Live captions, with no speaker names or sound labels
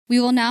We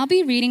will now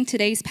be reading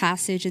today's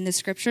passage in the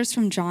scriptures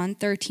from John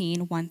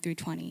 13, 1 through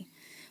 20.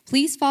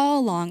 Please follow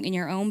along in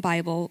your own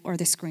Bible or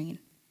the screen.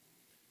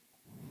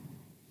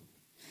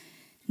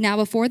 Now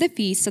before the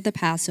feast of the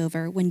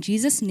Passover, when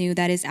Jesus knew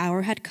that his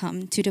hour had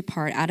come to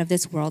depart out of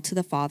this world to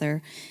the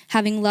Father,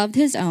 having loved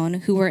his own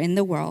who were in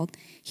the world,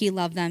 he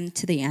loved them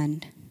to the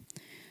end.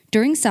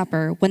 During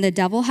supper, when the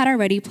devil had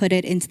already put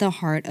it into the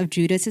heart of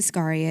Judas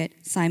Iscariot,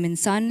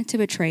 Simon's son, to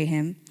betray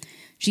him,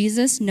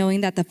 Jesus,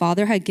 knowing that the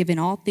Father had given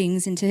all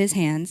things into his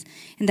hands,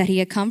 and that he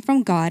had come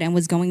from God and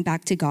was going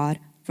back to God,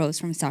 rose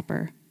from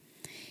supper.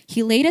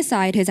 He laid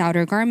aside his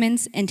outer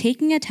garments, and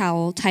taking a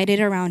towel, tied it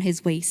around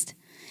his waist.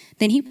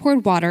 Then he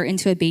poured water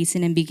into a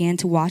basin and began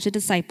to wash the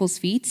disciples'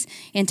 feet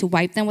and to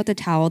wipe them with the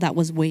towel that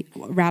was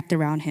wrapped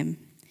around him.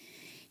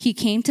 He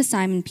came to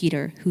Simon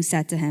Peter, who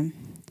said to him,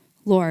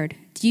 "Lord,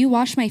 do you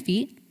wash my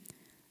feet?"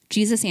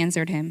 Jesus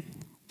answered him,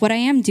 "What I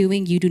am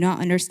doing you do not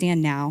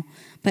understand now,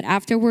 but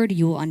afterward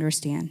you will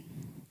understand."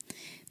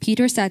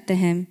 Peter said to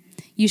him,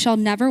 "You shall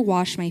never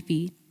wash my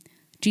feet."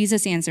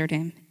 Jesus answered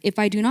him, "If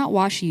I do not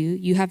wash you,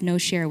 you have no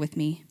share with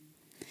me."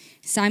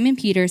 Simon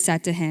Peter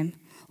said to him,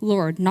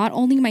 "Lord, not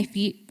my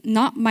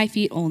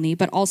feet only,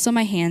 but also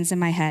my hands and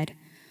my head."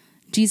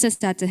 Jesus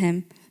said to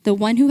him, "The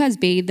one who has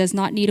bathed does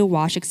not need a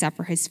wash except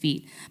for his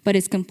feet, but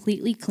is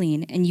completely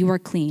clean, and you are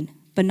clean,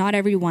 but not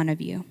every one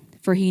of you."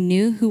 For he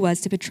knew who was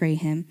to betray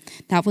him.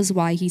 That was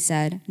why he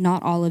said,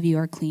 "Not all of you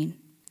are clean."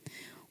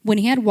 When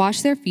he had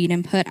washed their feet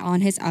and put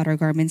on his outer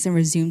garments and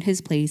resumed his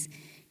place,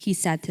 he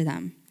said to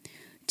them,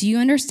 "Do you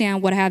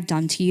understand what I have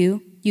done to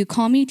you? You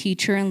call me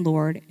teacher and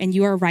Lord, and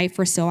you are right,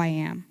 for so I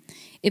am.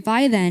 If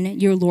I then,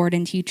 your Lord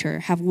and teacher,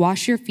 have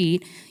washed your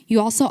feet,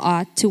 you also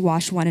ought to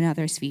wash one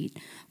another's feet.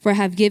 For I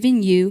have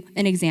given you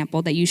an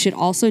example that you should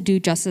also do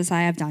just as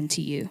I have done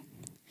to you.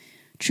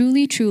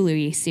 Truly,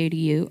 truly, I say to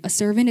you, a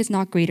servant is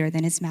not greater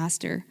than his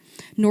master,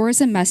 nor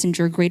is a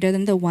messenger greater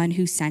than the one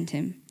who sent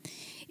him.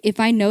 If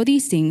I know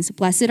these things,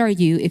 blessed are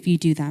you if you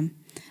do them.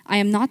 I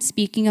am not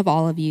speaking of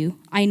all of you.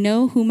 I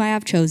know whom I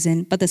have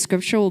chosen, but the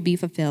scripture will be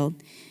fulfilled.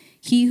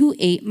 He who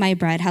ate my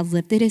bread has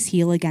lifted his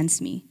heel against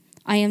me.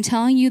 I am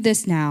telling you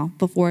this now,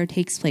 before it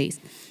takes place,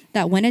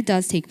 that when it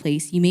does take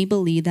place, you may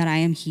believe that I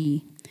am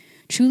he.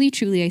 Truly,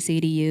 truly, I say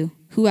to you,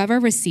 whoever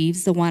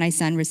receives the one I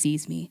send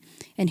receives me,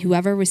 and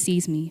whoever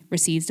receives me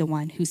receives the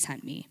one who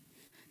sent me."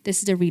 This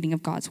is the reading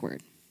of God's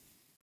word.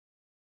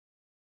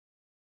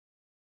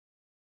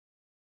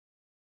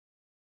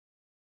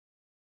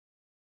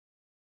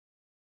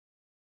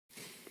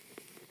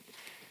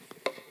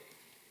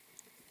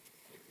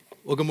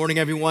 Well, good morning,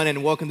 everyone,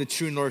 and welcome to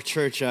True North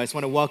Church. I just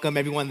want to welcome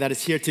everyone that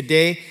is here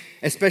today,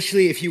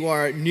 especially if you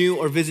are new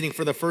or visiting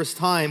for the first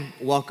time,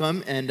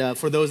 welcome. And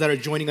for those that are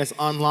joining us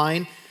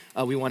online,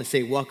 we want to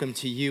say welcome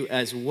to you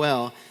as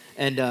well.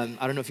 And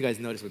I don't know if you guys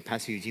noticed when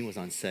Pastor Eugene was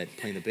on set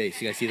playing the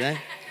bass. You guys see that?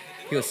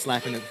 He was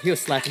slapping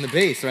the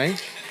bass,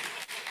 right?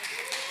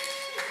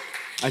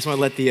 I just want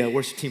to let the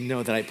worship team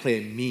know that I play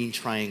a mean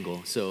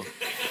triangle. So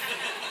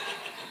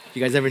if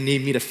you guys ever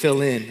need me to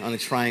fill in on a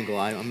triangle,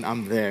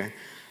 I'm there.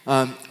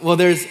 Well,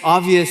 there's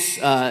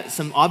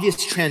some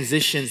obvious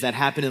transitions that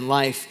happen in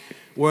life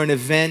where an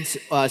event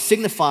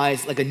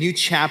signifies like a new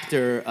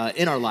chapter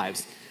in our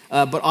lives.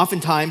 But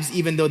oftentimes,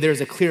 even though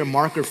there's a clear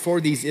marker for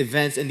these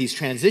events and these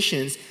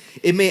transitions,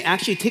 it may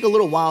actually take a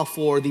little while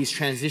for these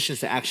transitions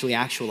to actually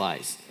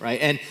actualize, right?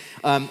 And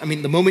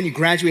the moment you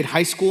graduate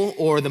high school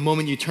or the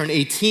moment you turn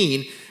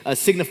 18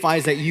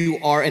 signifies that you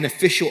are an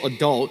official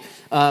adult.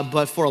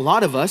 But for a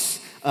lot of us,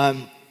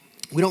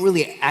 we don't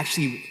really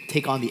actually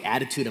take on the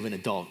attitude of an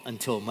adult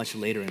until much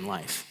later in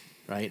life,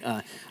 right?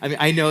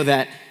 I know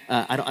that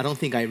I don't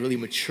think I really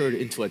matured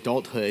into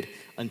adulthood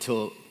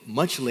until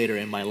much later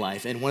in my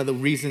life. And one of the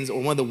reasons, or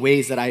one of the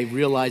ways that I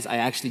realized I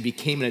actually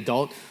became an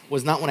adult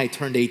was not when I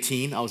turned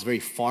 18. I was very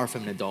far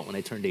from an adult when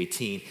I turned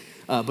 18.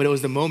 But it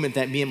was the moment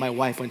that me and my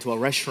wife went to a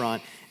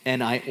restaurant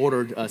and I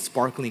ordered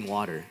sparkling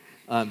water.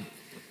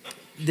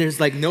 There's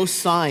like no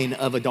sign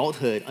of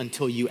adulthood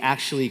until you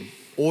actually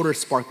order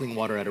sparkling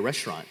water at a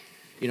restaurant.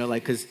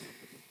 Because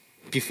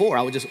before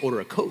I would just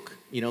order a Coke.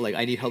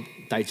 I need help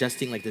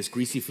digesting like this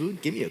greasy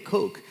food, give me a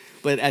Coke.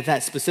 But at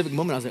that specific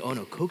moment, I was like, oh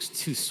no, Coke's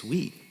too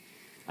sweet.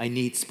 I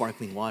need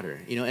sparkling water,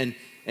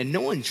 and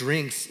no one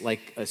drinks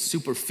like a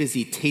super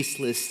fizzy,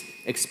 tasteless,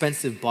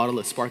 expensive bottle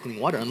of sparkling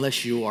water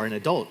unless you are an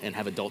adult and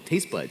have adult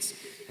taste buds,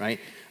 right?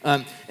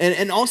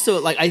 And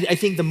also, like, I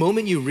think the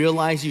moment you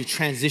realize you've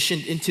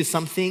transitioned into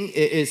something,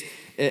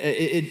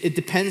 it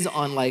depends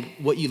on like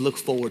what you look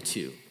forward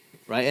to,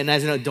 right? And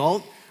as an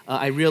adult,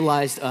 I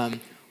realized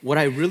what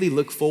I really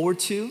look forward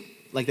to,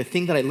 like the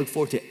thing that I look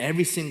forward to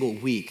every single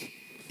week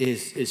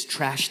is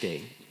trash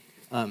day.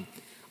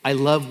 I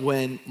love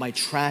when my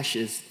trash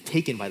is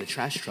taken by the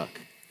trash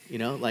truck,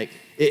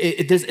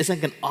 it's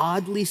like an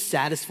oddly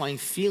satisfying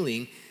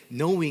feeling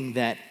knowing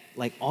that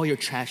like all your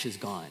trash is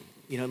gone.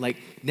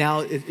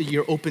 Now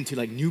you're open to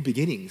like new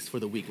beginnings for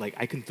the week. Like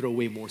I can throw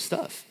away more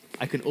stuff.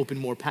 I can open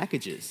more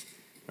packages,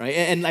 right?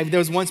 And like there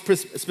was one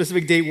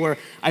specific day where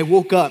I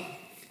woke up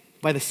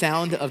by the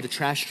sound of the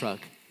trash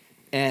truck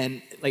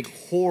and like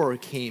horror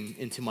came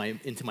into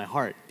my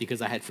heart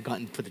because I had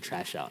forgotten to put the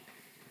trash out.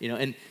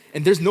 And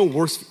there's no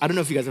worse. I don't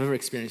know if you guys have ever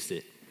experienced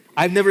it.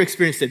 I've never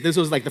experienced it. This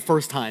was like the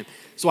first time.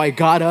 So I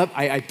got up,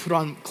 I put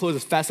on clothes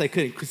as fast as I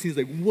could, and Christine's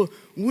like,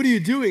 what are you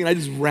doing? And I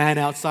just ran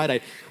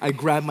outside. I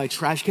grabbed my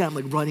trash can. I'm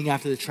like running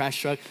after the trash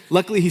truck.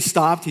 Luckily, he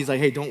stopped. He's like,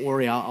 hey, don't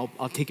worry, I'll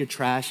take your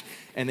trash.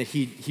 And then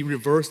he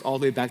reversed all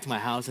the way back to my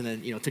house, and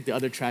then took the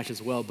other trash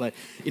as well. But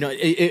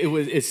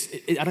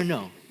I don't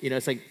know.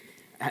 It's like,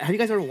 have you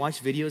guys ever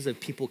watched videos of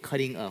people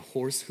cutting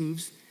horse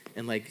hooves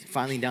and like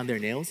filing down their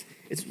nails?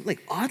 It's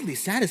like oddly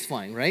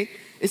satisfying, right?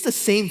 It's the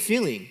same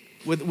feeling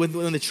with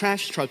when the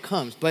trash truck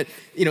comes. But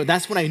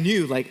that's when I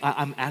knew like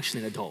I'm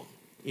actually an adult.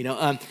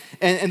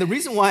 And the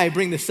reason why I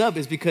bring this up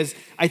is because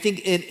I think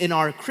in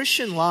our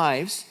Christian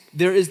lives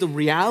there is the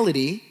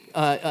reality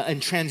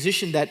and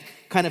transition that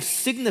kind of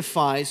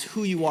signifies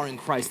who you are in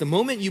Christ. The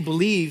moment you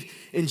believe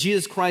in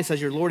Jesus Christ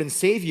as your Lord and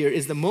Savior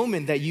is the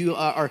moment that you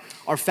are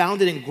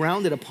founded and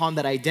grounded upon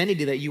that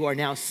identity that you are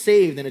now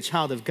saved and a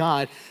child of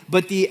God.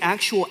 But the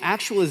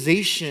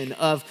actualization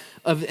of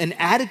an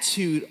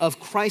attitude of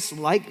Christ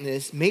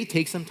likeness may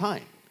take some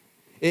time.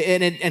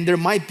 And there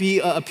might be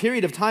a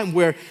period of time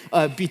where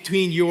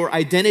between your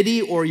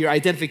identity or your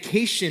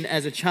identification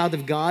as a child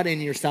of God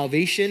and your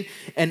salvation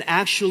and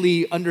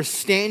actually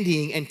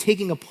understanding and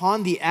taking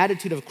upon the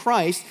attitude of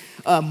Christ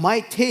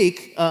might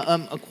take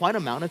a quite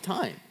amount of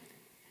time.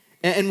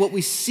 And what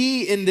we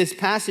see in this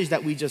passage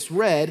that we just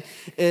read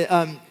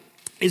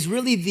is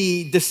really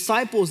the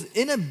disciples'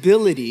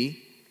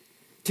 inability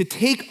to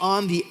take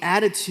on the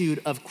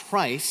attitude of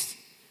Christ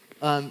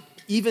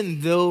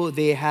even though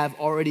they have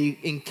already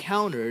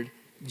encountered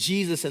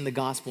Jesus and the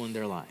gospel in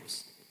their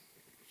lives.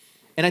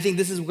 And I think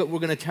this is what we're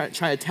going to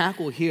try to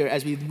tackle here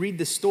as we read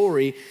the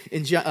story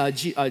in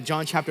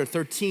John chapter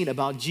 13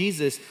 about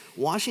Jesus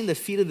washing the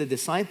feet of the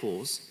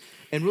disciples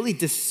and really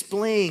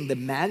displaying the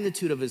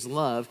magnitude of his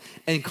love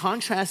and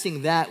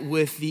contrasting that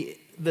with the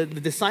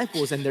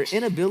disciples and their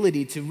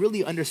inability to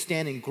really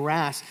understand and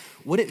grasp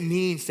what it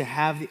means to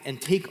have and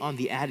take on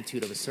the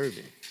attitude of a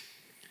servant.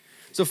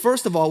 So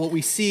first of all, what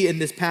we see in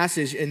this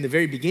passage in the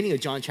very beginning of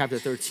John chapter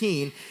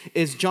 13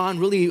 is John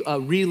really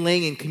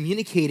relaying and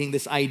communicating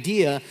this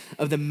idea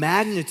of the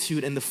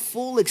magnitude and the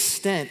full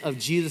extent of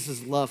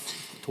Jesus' love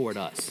toward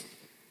us.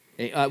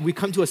 We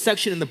come to a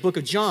section in the book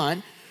of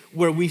John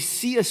where we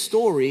see a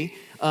story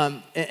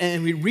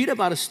and we read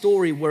about a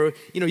story where,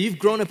 you've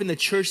grown up in the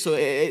church, so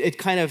it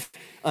kind of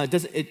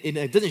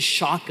doesn't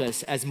shock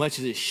us as much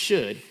as it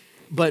should.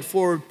 But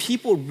for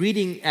people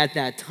reading at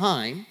that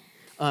time,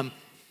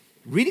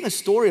 reading a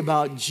story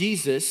about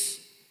Jesus,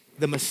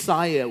 the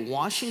Messiah,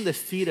 washing the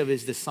feet of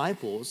his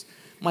disciples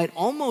might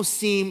almost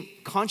seem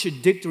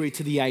contradictory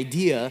to the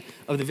idea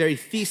of the very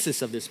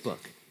thesis of this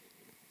book,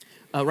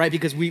 right?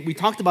 Because we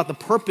talked about the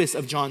purpose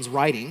of John's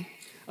writing.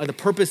 The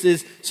purpose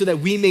is so that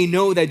we may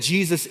know that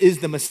Jesus is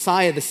the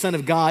Messiah, the Son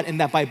of God, and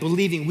that by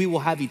believing we will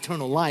have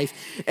eternal life.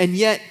 And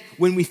yet,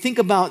 when we think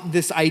about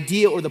this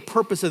idea or the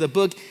purpose of the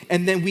book,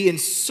 and then we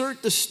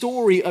insert the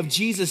story of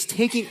Jesus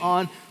taking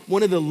on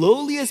one of the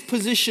lowliest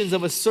positions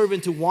of a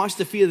servant to wash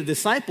the feet of the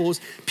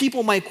disciples,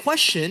 people might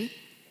question,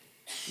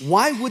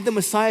 why would the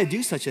Messiah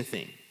do such a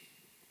thing?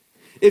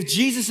 If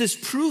Jesus is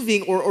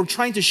proving or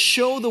trying to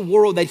show the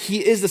world that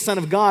he is the Son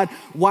of God,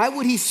 why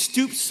would he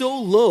stoop so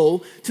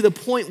low to the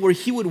point where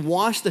he would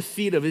wash the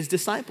feet of his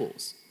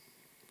disciples?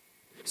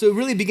 So it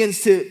really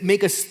begins to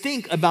make us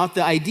think about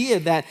the idea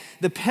that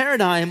the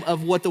paradigm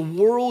of what the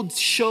world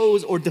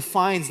shows or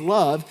defines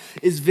love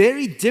is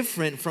very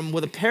different from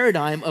what the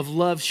paradigm of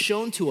love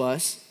shown to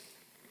us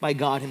by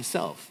God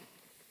himself.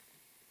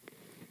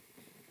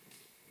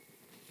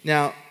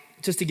 Now,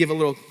 just to give a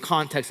little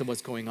context of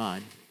what's going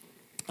on,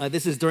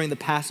 this is during the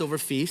Passover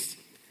feast.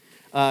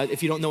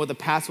 If you don't know what the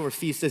Passover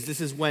feast is, this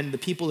is when the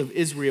people of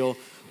Israel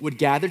would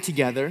gather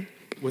together,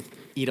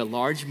 eat a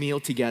large meal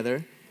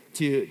together,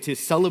 to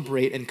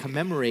celebrate and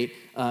commemorate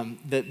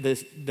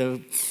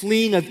the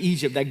fleeing of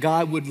Egypt, that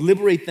God would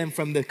liberate them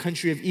from the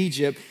country of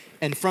Egypt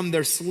and from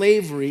their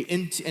slavery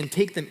and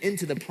take them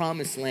into the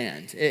promised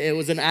land. It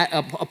was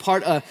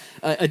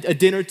a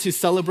dinner to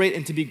celebrate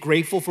and to be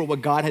grateful for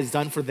what God has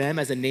done for them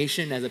as a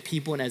nation, as a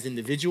people, and as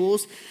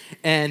individuals.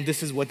 And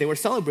this is what they were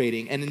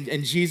celebrating.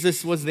 And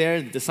Jesus was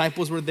there, the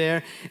disciples were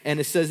there, and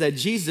it says that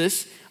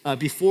Jesus,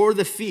 before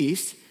the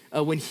feast,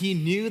 when he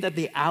knew that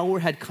the hour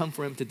had come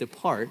for him to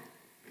depart,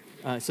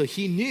 so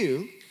he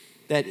knew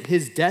that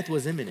his death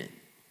was imminent.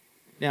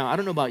 Now, I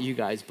don't know about you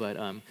guys, but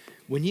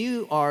when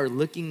you are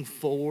looking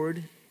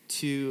forward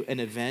to an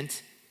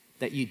event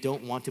that you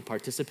don't want to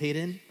participate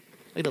in,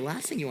 like the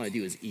last thing you want to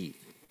do is eat,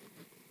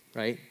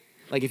 right?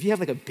 Like if you have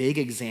like a big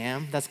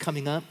exam that's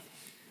coming up,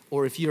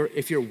 or if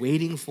you're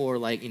waiting for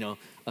like,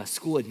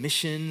 school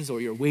admissions, or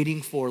you're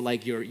waiting for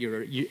like your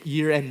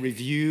year-end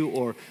review,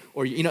 or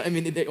or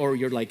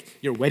you're like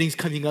your wedding's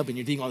coming up and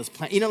you're doing all this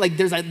plan. Like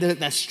there's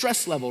that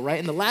stress level, right?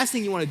 And the last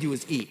thing you want to do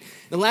is eat.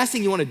 The last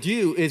thing you want to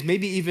do is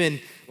maybe even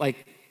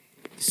like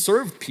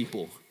serve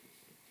people,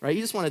 right?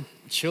 You just want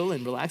to chill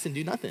and relax and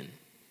do nothing.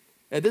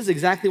 This is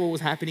exactly what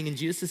was happening in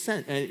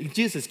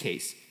Jesus'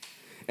 case.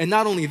 And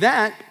not only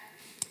that,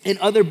 in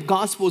other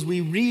gospels,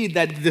 we read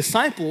that the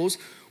disciples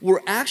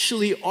were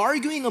actually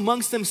arguing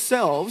amongst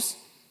themselves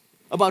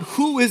about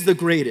who is the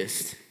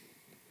greatest.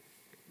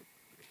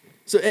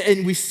 So,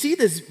 and we see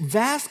this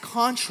vast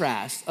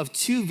contrast of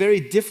two very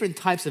different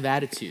types of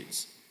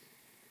attitudes.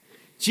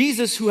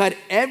 Jesus, who had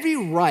every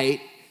right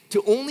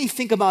to only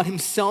think about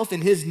himself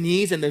and his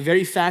needs and the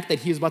very fact that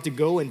he was about to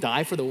go and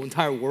die for the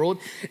entire world,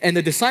 and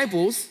the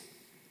disciples,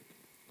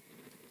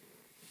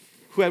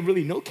 who had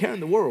really no care in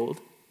the world,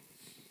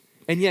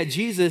 and yet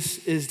Jesus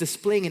is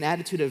displaying an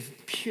attitude of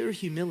pure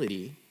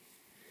humility,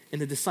 and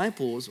the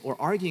disciples are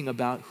arguing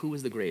about who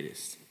is the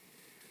greatest,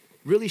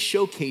 really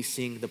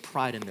showcasing the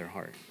pride in their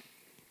heart.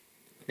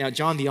 Now,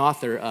 John, the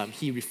author,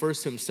 he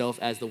refers to himself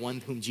as the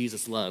one whom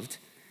Jesus loved.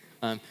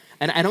 And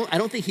I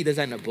don't think he does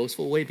that in a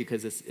boastful way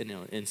because it's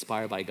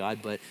inspired by God,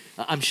 but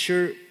I'm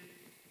sure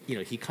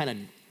he kind of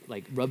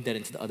like rubbed that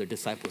into the other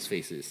disciples'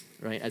 faces,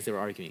 right, as they were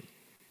arguing.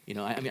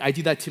 I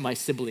do that to my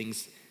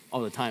siblings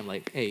all the time,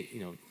 like, hey,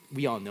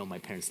 we all know my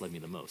parents love me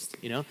the most,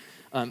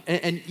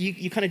 and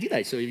you kind of do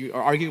that. So you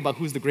are arguing about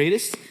who's the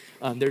greatest.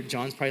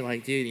 John's probably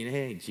like, dude,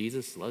 hey,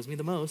 Jesus loves me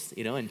the most,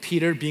 and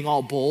Peter, being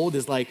all bold,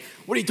 is like,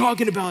 what are you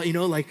talking about?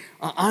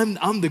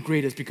 I'm the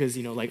greatest because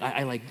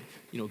I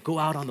go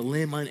out on the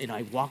limb and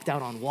I walked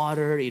out on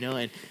water,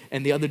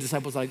 and the other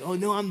disciples are like, oh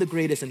no, I'm the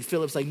greatest, and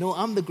Philip's like, no,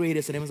 I'm the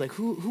greatest, and everyone's like,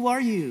 who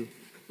are you?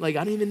 Like,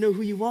 I don't even know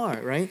who you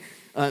are, right?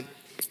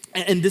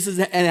 And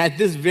at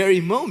this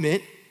very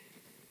moment,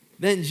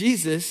 then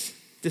Jesus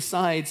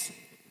decides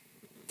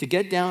to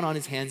get down on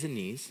his hands and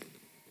knees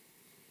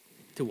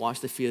to wash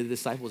the feet of the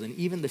disciples and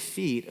even the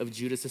feet of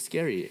Judas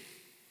Iscariot,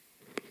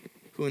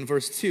 who in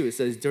verse 2, it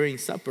says, during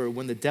supper,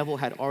 when the devil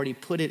had already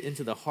put it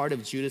into the heart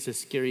of Judas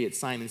Iscariot,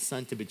 Simon's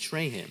son, to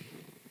betray him.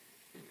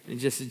 And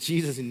just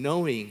Jesus,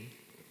 knowing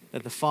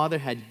that the Father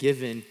had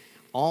given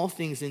all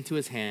things into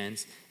his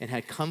hands and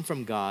had come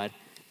from God,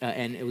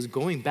 and it was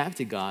going back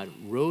to God,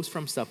 rose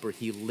from supper,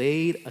 he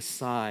laid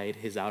aside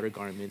his outer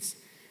garments,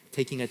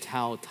 taking a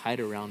towel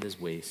tied around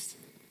his waist.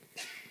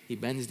 He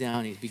bends down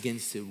and he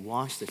begins to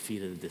wash the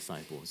feet of the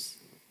disciples.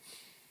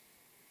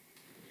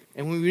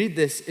 And when we read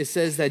this, it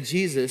says that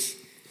Jesus,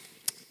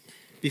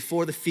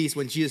 before the feast,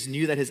 when Jesus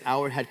knew that his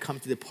hour had come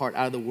to depart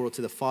out of the world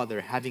to the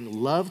Father,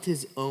 having loved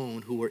his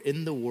own who were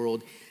in the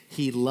world,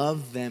 he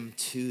loved them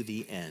to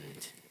the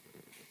end.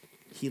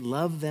 He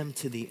loved them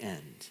to the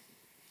end.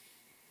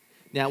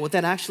 Now, what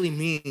that actually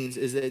means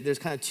is that there's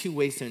kind of two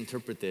ways to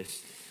interpret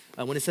this.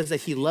 When it says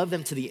that he loved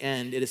them to the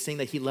end, it is saying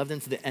that he loved them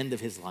to the end of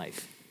his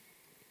life.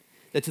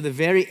 That to the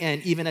very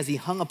end, even as he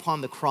hung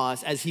upon the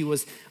cross, as he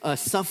was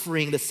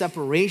suffering the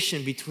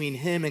separation between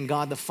him and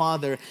God the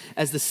Father,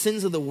 as the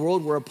sins of the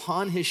world were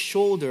upon his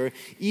shoulder,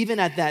 even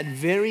at that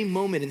very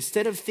moment,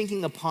 instead of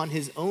thinking upon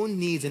his own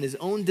needs and his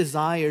own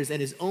desires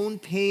and his own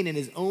pain and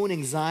his own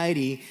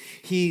anxiety,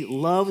 he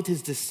loved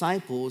his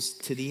disciples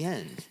to the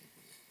end.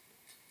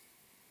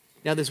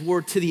 Now, this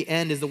word to the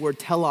end is the word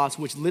telos,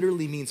 which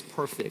literally means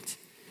perfect.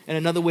 And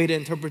another way to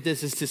interpret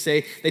this is to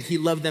say that he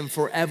loved them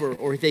forever,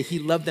 or that he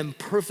loved them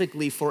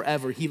perfectly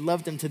forever. He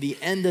loved them to the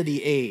end of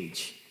the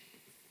age.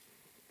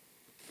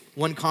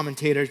 One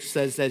commentator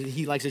says that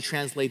he likes to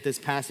translate this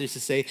passage to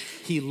say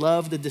he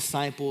loved the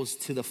disciples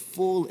to the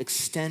full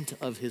extent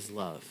of his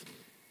love.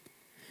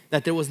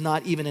 That there was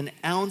not even an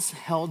ounce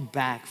held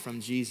back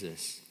from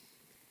Jesus.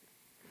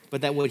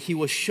 But that what he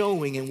was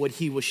showing and what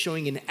he was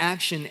showing in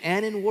action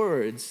and in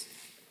words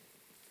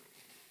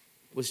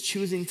was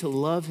choosing to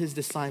love his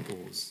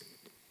disciples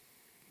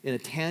in a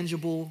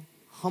tangible,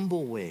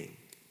 humble way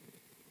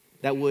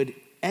that would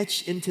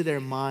etch into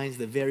their minds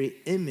the very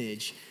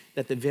image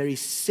that the very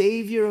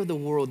Savior of the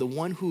world, the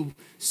one who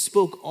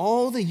spoke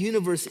all the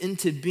universe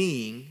into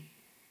being,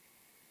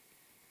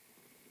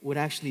 would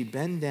actually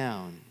bend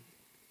down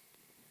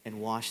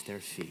and wash their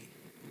feet.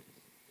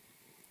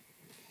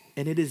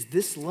 And it is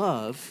this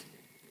love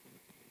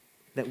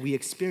that we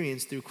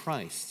experience through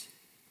Christ.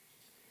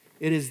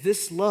 It is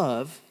this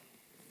love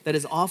that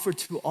is offered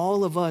to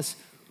all of us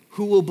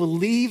who will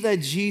believe that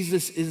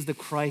Jesus is the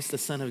Christ, the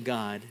Son of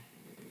God,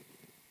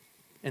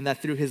 and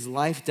that through his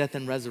life, death,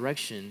 and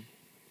resurrection,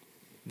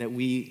 that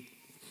we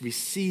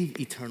receive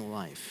eternal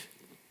life.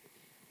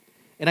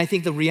 And I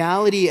think the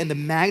reality and the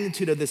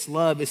magnitude of this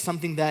love is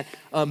something that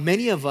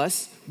many of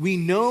us, we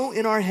know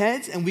in our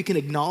heads and we can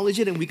acknowledge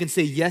it and we can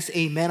say, yes,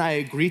 amen, I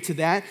agree to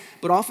that.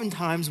 But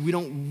oftentimes we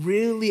don't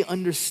really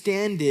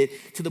understand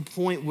it to the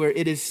point where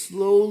it is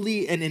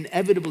slowly and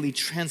inevitably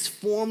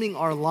transforming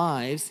our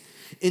lives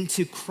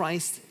into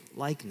Christ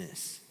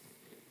likeness.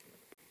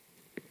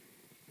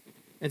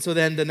 And so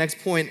then the next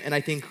point, and I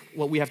think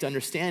what we have to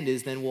understand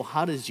is then, well,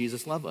 how does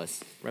Jesus love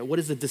us, right? What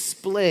is the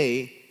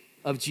display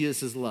of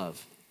Jesus'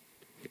 love?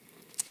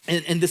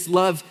 And this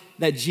love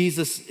that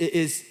Jesus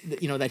is,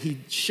 that he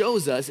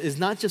shows us is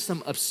not just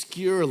some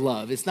obscure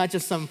love. It's not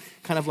just some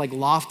kind of like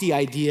lofty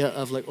idea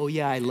of like, oh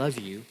yeah, I love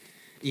you.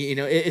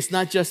 It's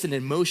not just an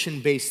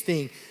emotion-based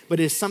thing, but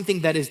it's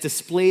something that is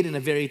displayed in a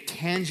very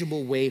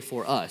tangible way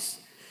for us.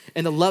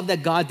 And the love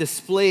that God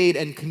displayed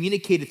and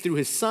communicated through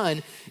his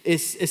son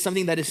is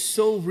something that is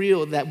so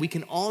real that we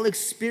can all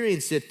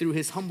experience it through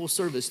his humble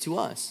service to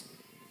us.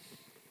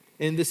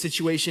 In this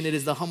situation, it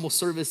is the humble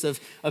service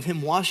of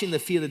him washing the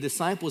feet of the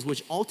disciples,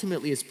 which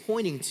ultimately is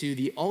pointing to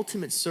the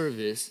ultimate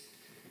service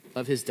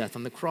of his death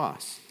on the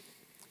cross.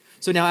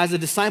 So now as the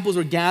disciples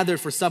are gathered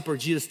for supper,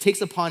 Jesus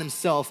takes upon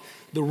himself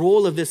the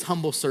role of this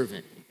humble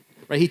servant.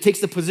 Right? He takes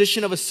the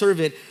position of a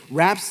servant,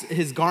 wraps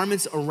his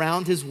garments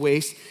around his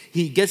waist.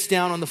 He gets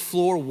down on the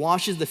floor,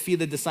 washes the feet of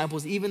the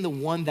disciples, even the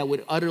one that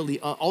would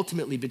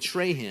ultimately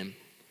betray him.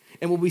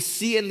 And what we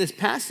see in this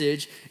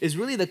passage is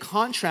really the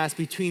contrast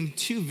between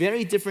two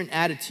very different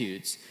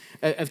attitudes,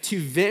 of two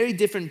very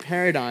different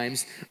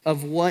paradigms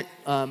of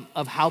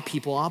how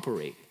people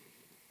operate.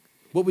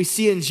 What we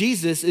see in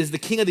Jesus is the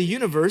King of the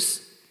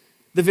universe,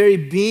 the very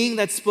being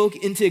that spoke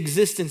into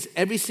existence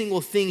every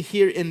single thing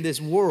here in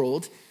this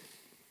world.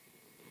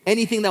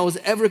 Anything that was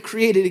ever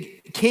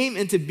created came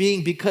into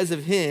being because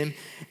of him,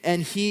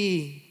 and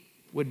he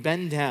would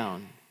bend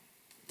down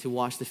to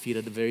wash the feet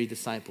of the very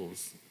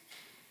disciples.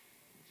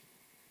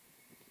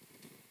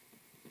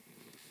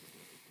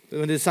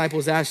 When the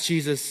disciples asked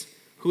Jesus,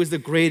 who is the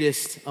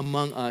greatest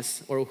among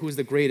us, or who is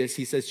the greatest,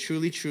 he says,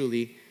 truly,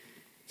 truly, he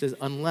says,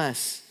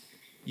 unless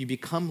you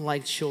become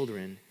like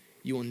children,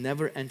 you will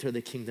never enter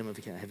the kingdom of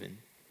heaven.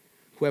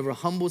 Whoever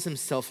humbles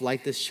himself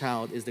like this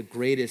child is the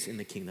greatest in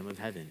the kingdom of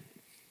heaven.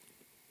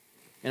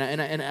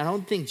 And I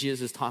don't think Jesus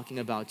is talking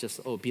about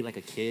just, be like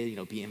a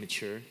kid, be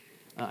immature.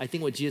 I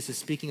think what Jesus is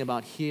speaking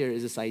about here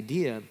is this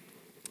idea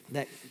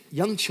that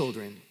young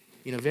children,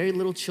 very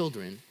little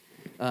children,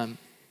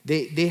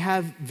 they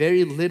have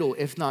very little,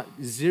 if not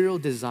zero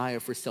desire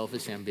for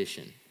selfish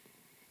ambition.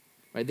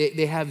 Right?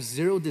 They have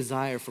zero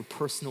desire for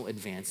personal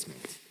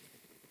advancement.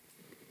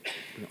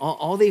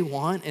 All they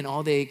want and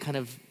all they kind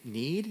of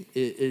need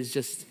is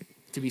just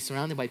to be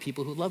surrounded by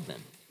people who love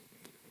them.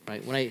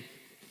 Right? When I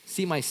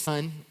see my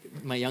son,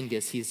 my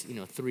youngest, he's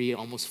 3,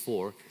 almost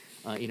 4.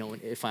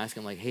 If I ask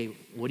him like, "Hey,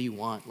 what do you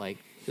want?" Like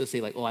he'll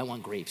say like, "Oh, I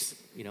want grapes,"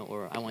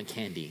 or "I want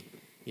candy."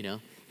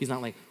 He's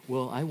not like,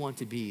 "Well, I want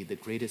to be the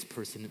greatest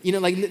person." You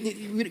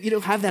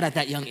don't have that at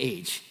that young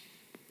age.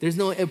 There's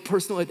no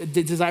personal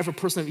desire for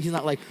personal. He's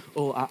not like,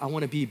 "Oh, I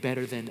want to be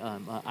better than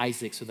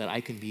Isaac so that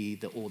I can be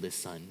the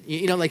oldest son."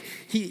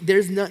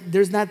 There's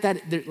not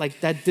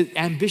that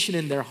ambition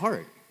in their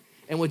heart.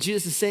 And what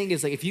Jesus is saying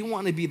is like, if you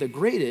want to be the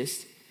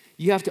greatest,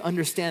 you have to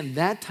understand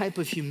that type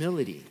of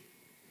humility.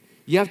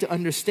 You have to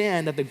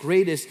understand that the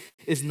greatest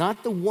is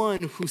not the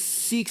one who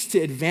seeks to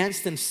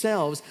advance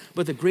themselves,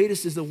 but the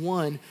greatest is the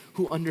one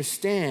who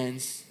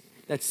understands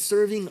that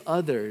serving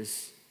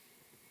others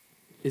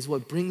is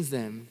what brings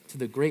them to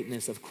the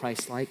greatness of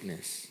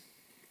Christ-likeness.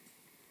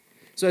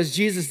 So as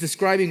Jesus is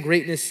describing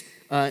greatness,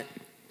 it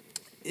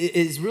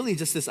is really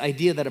just this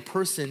idea that a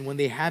person, when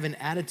they have an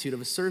attitude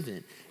of a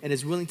servant and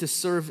is willing to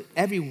serve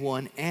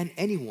everyone and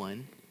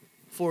anyone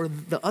for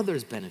the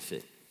other's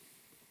benefit.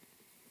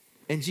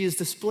 And Jesus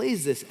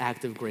displays this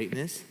act of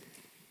greatness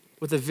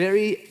with the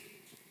very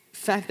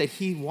fact that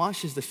he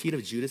washes the feet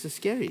of Judas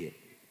Iscariot.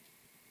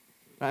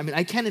 I mean,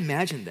 I can't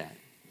imagine that,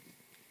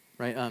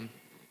 right?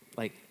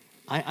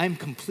 I'm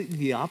completely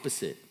the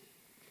opposite.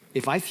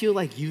 If I feel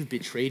like you've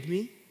betrayed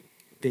me,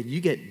 then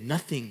you get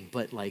nothing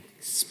but like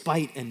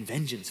spite and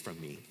vengeance from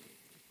me.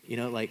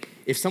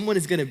 If someone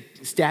is gonna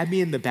stab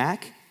me in the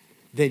back,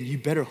 then you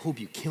better hope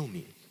you kill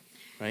me,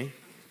 right?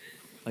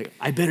 Like,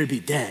 I better be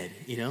dead,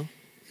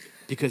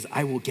 because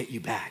I will get you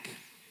back.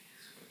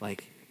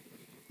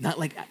 Not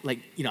like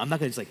I'm not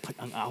gonna just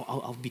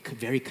I'll be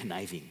very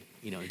conniving,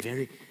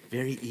 very,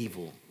 very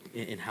evil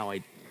in how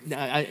I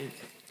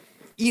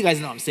you guys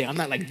know what I'm saying. I'm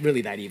not like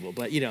really that evil,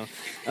 but yeah,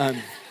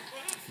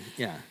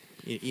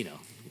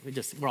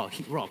 we're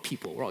all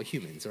people, we're all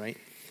humans, right?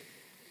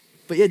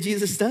 But yeah,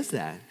 Jesus does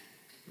that,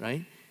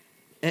 right?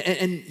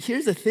 And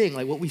here's the thing,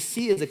 like what we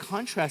see is a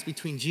contrast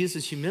between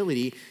Jesus'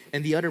 humility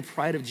and the utter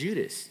pride of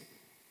Judas.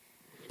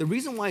 The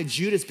reason why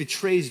Judas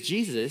betrays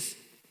Jesus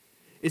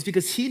is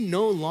because he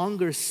no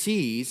longer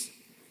sees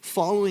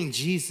following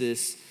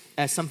Jesus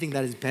as something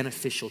that is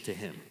beneficial to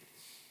him.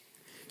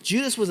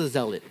 Judas was a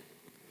zealot.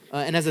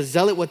 And as a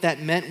zealot, what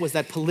that meant was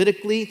that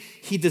politically,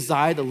 he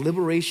desired the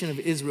liberation of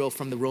Israel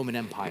from the Roman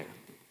Empire.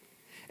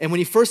 And when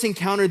he first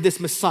encountered this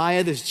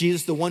Messiah, this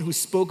Jesus, the one who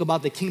spoke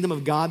about the kingdom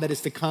of God that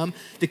is to come,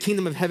 the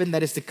kingdom of heaven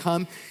that is to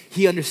come,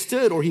 he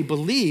understood or he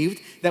believed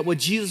that what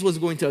Jesus was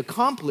going to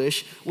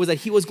accomplish was that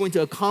he was going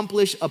to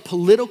accomplish a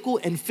political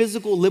and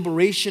physical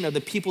liberation of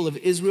the people of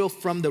Israel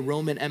from the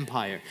Roman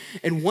Empire.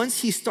 And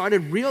once he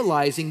started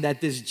realizing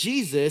that this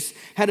Jesus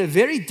had a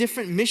very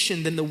different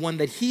mission than the one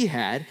that he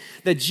had,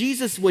 that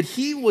Jesus, what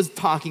he was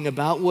talking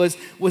about was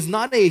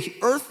not a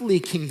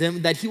earthly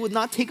kingdom, that he would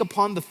not take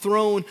upon the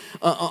throne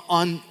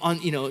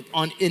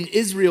in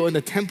Israel in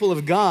the temple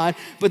of God,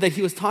 but that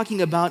he was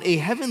talking about a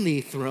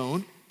heavenly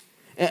throne,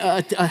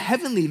 a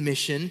heavenly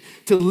mission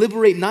to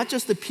liberate not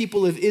just the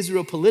people of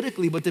Israel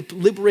politically, but to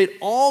liberate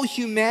all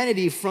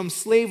humanity from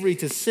slavery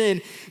to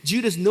sin.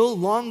 Judas no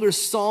longer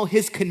saw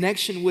his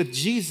connection with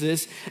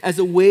Jesus as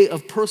a way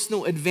of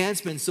personal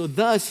advancement. So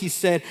thus he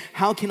said,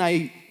 how can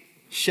I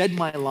shed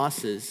my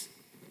losses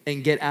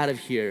and get out of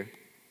here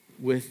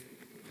with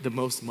the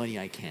most money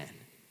I can?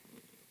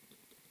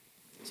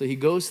 So he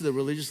goes to the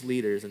religious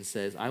leaders and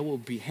says, I will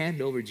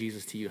hand over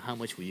Jesus to you. How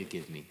much will you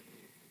give me?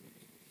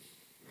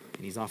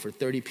 And he's offered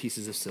 30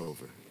 pieces of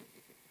silver.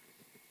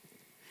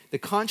 The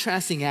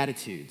contrasting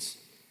attitudes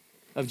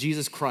of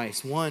Jesus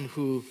Christ, one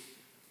who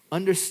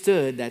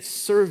understood that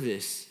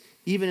service,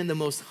 even in the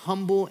most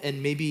humble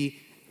and maybe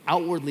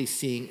outwardly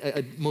seeing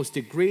a most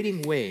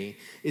degrading way,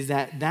 is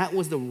that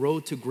was the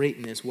road to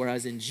greatness.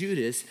 Whereas in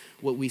Judas,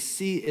 what we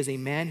see is a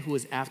man who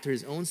was after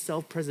his own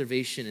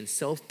self-preservation and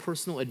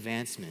self-personal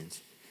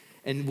advancement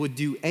and would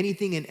do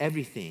anything and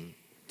everything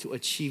to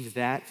achieve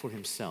that for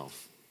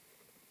himself.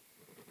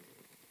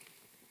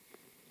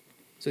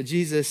 So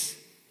Jesus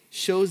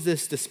shows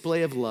this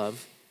display of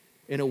love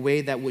in a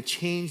way that would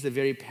change the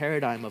very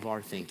paradigm of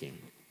our thinking.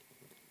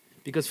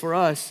 Because for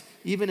us,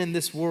 even in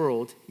this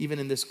world, even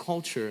in this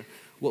culture,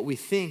 what we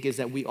think is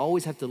that we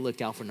always have to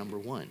look out for number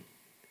one.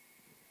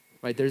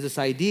 Right? There's this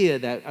idea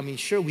that,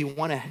 sure, we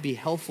want to be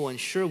helpful and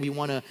sure, we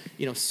want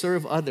to,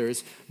 serve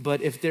others,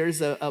 but if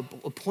there's a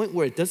point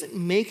where it doesn't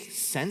make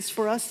sense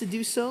for us to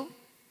do so,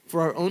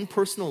 for our own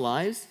personal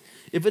lives,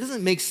 if it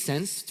doesn't make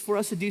sense for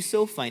us to do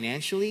so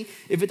financially,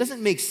 if it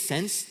doesn't make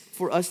sense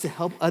for us to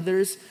help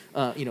others,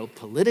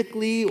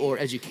 politically or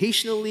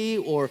educationally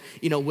or,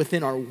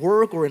 within our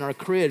work or in our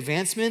career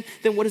advancement,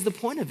 then what is the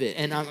point of it?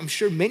 And I'm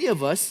sure many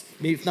of us,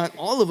 maybe if not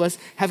all of us,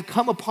 have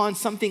come upon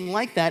something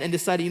like that and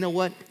decided, you know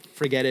what,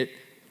 forget it,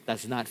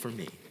 that's not for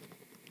me.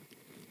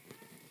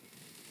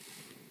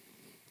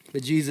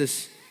 But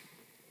Jesus,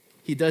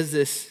 he does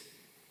this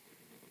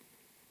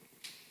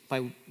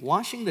by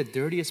washing the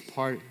dirtiest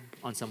part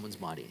on someone's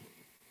body.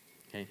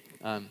 Okay,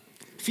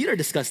 feet are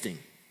disgusting.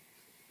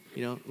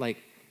 Like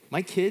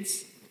my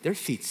kids, their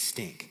feet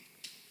stink.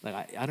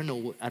 Like I don't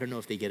know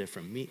if they get it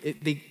from me.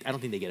 I don't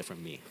think they get it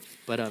from me,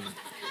 but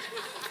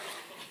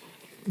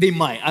they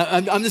might.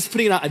 I'm just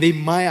putting it out. They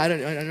might. I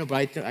don't know, but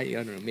I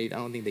don't know. Maybe I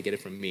don't think they get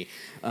it from me.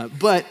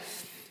 But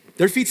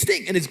their feet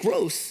stink, and it's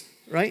gross,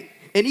 right?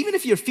 And even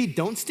if your feet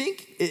don't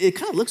stink, it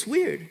kind of looks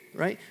weird,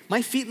 right?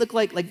 My feet look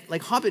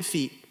like hobbit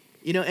feet.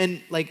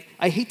 And like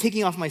I hate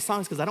taking off my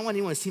socks because I don't want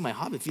anyone to see my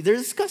hobbit feet. They're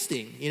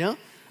disgusting,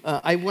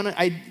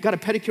 I got a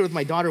pedicure with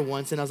my daughter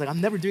once, and I was like,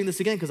 I'm never doing this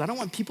again because I don't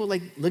want people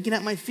like looking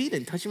at my feet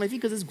and touching my feet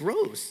because it's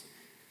gross,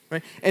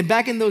 right? And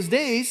back in those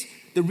days,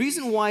 the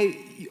reason why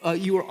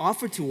you were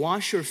offered to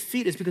wash your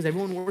feet is because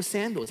everyone wore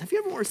sandals. Have you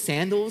ever worn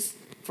sandals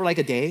for like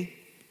a day?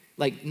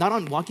 Like not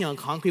on walking on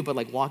concrete, but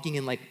like walking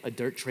in like a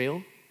dirt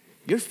trail?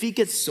 Your feet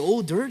get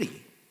so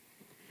dirty.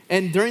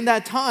 And during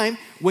that time,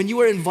 when you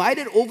were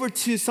invited over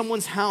to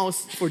someone's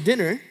house for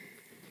dinner,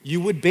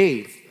 you would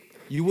bathe,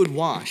 you would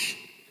wash.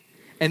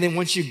 And then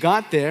once you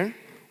got there,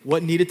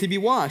 what needed to be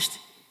washed?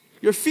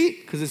 Your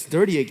feet, because it's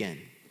dirty again.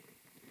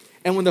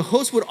 And when the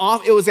host would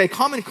offer, it was a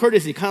common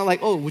courtesy, kind of like,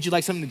 oh, would you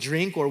like something to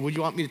drink or would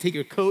you want me to take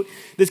your coat?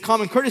 This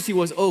common courtesy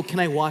was, oh, can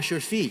I wash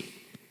your feet?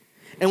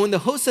 And when the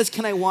host says,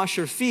 can I wash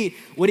your feet?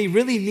 What he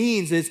really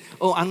means is,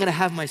 oh, I'm going to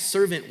have my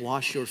servant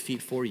wash your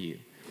feet for you.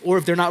 Or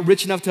if they're not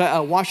rich enough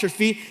to wash your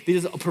feet, they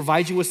just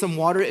provide you with some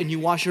water and you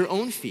wash your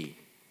own feet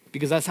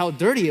because that's how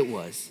dirty it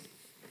was.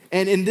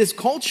 And in this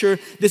culture,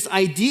 this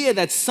idea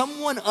that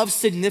someone of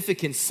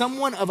significance,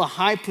 someone of a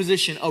high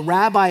position, a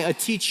rabbi, a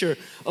teacher,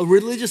 a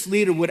religious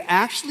leader would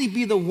actually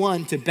be the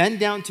one to bend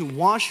down to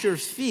wash your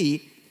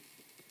feet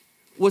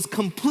was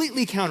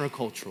completely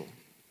countercultural.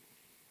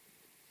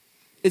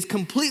 It's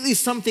completely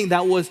something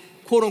that was,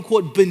 quote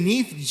unquote,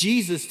 beneath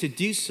Jesus to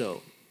do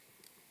so.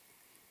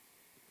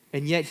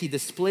 And yet he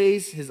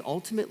displays his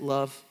ultimate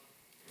love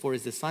for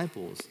his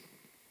disciples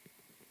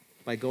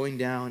by going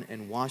down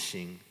and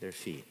washing their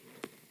feet.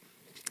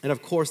 And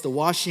of course, the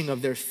washing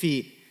of their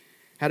feet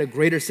had a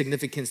greater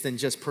significance than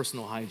just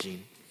personal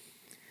hygiene.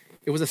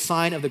 It was a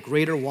sign of the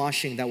greater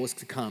washing that was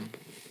to come.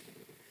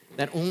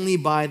 That only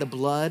by the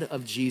blood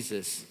of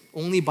Jesus,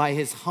 only by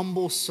his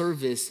humble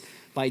service,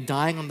 by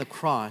dying on the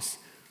cross,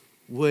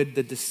 would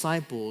the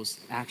disciples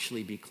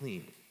actually be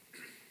clean.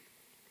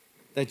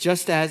 That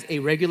just as a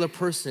regular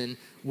person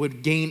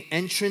would gain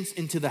entrance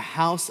into the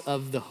house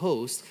of the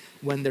host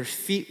when their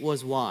feet were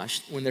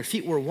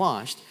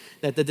washed,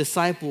 that the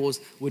disciples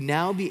would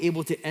now be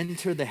able to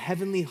enter the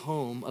heavenly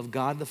home of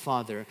God the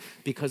Father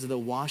because of the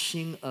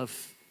washing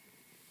of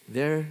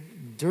their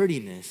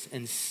dirtiness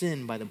and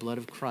sin by the blood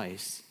of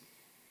Christ.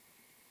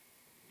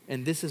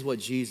 And this is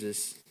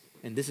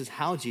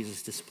how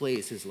Jesus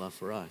displays his love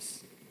for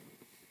us.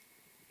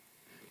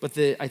 But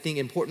I think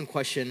important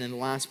question and the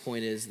last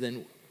point is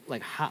then,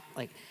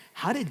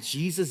 how did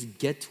Jesus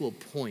get to a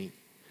point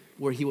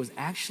where he was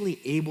actually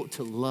able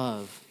to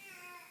love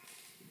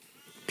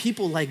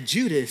people like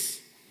Judas,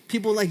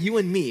 people like you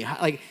and me?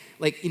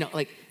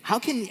 how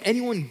can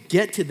anyone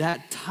get to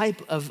that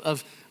type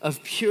of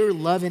pure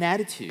love and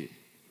attitude?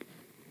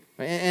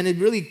 Right? And it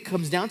really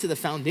comes down to the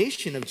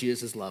foundation of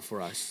Jesus' love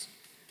for us.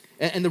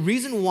 And the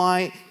reason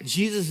why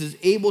Jesus is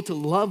able to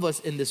love us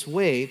in this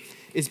way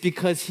is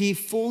because he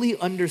fully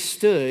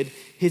understood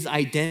his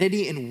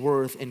identity and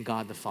worth in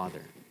God the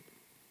Father.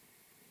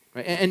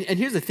 Right? And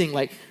here's the thing,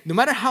 like, no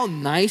matter how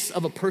nice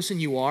of a person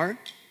you are,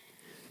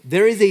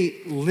 there is a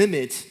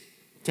limit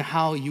to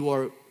how you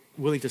are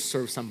willing to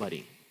serve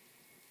somebody.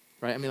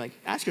 Right? I mean, like,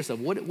 ask yourself,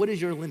 what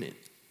is your limit?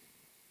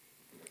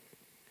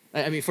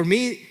 I mean, for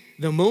me,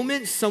 the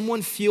moment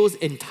someone feels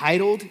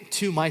entitled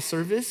to my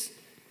service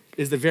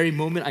is the very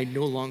moment I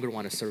no longer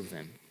want to serve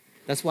them.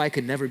 That's why I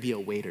could never be a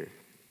waiter,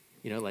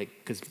 like,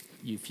 because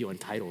you feel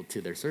entitled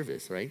to their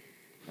service, right?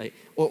 Like,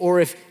 or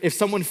if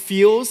someone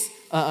feels,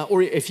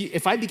 or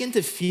if I begin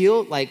to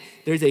feel like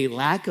there's a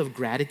lack of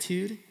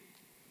gratitude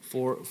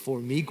for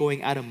me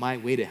going out of my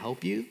way to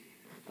help you,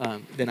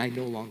 then I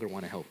no longer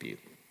want to help you.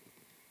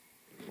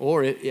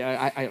 Or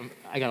I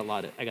got a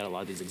lot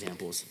of these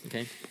examples,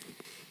 okay?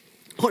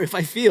 Or if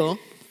I feel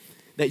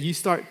that you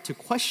start to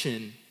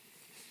question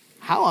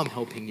how I'm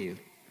helping you,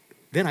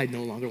 then I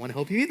no longer want to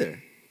help you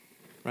either,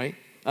 right?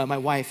 My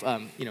wife,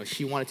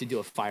 she wanted to do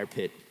a fire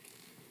pit,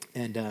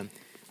 and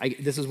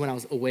this was when I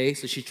was away,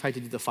 so she tried to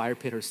do the fire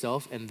pit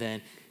herself, and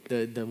then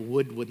the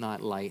wood would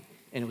not light,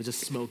 and it was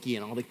just smoky,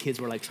 and all the kids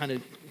were like trying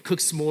to cook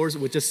s'mores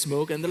with just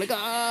smoke, and they're like,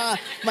 my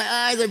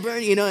eyes are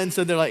burning, and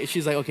so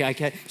she's like, okay, I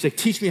can't. She's like,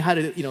 teach me how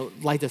to,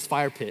 light this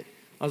fire pit.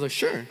 I was like,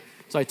 sure.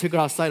 So I took her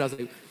outside. I was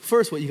like,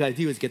 first, what you gotta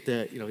do is get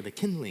the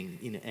kindling,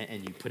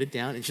 and you put it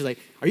down. And she's like,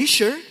 are you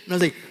sure? And I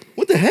was like,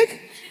 what the heck?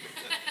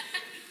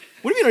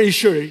 What do you mean, are you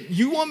sure?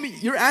 You want me,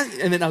 you're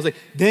asking, and then I was like,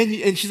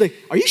 and she's like,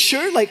 are you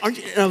sure? Like, aren't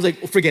you? And I was like,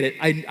 well, forget it.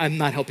 I'm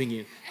not helping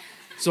you.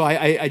 So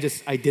I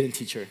didn't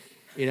teach her,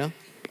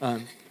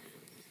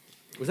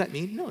 Was that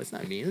mean? No, it's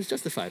not mean. It was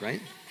justified, right?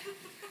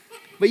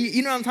 But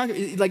you know what I'm talking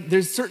about? Like,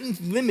 there's certain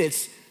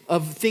limits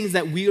of things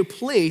that we are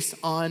placed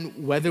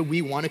on whether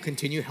we want to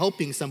continue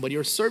helping somebody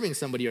or serving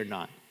somebody or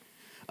not.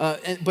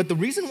 But the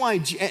reason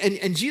why,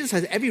 and Jesus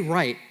has every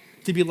right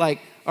to be like,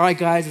 all right,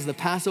 guys, it's the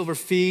Passover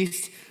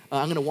feast.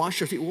 I'm going to wash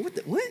your feet. Well,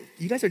 what?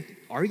 You guys are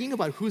arguing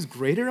about who's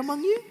greater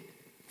among you?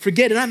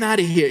 Forget it, I'm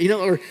out of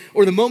here.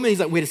 Or the moment he's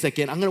like, wait a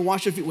second, I'm going to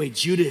wash your feet. Wait,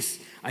 Judas,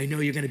 I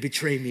know you're going to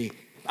betray me.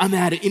 I'm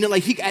at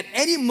it. At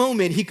any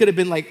moment, he could have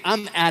been like,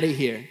 I'm out of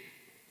here.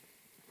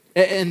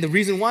 And the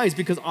reason why is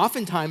because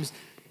oftentimes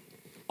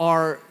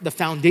the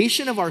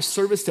foundation of our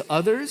service to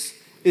others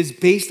is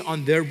based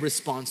on their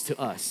response to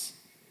us.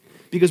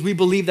 Because we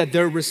believe that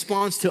their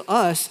response to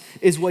us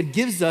is what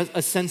gives us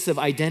a sense of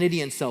identity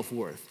and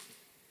self-worth.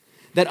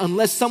 That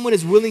unless someone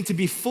is willing to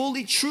be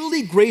fully,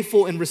 truly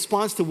grateful in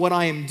response to what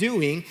I am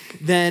doing,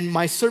 then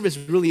my service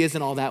really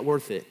isn't all that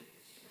worth it.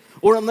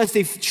 Or unless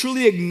they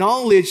truly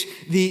acknowledge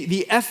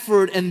the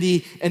effort and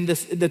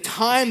the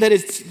time that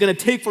it's going to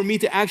take for me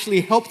to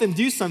actually help them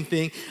do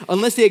something,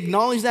 unless they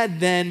acknowledge that,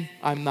 then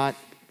I'm not,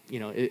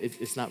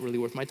 it's not really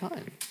worth my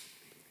time.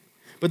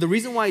 But the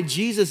reason why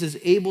Jesus is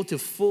able to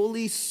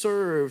fully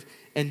serve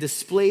and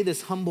display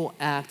this humble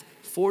act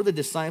for the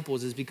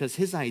disciples is because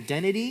his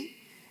identity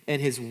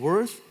and his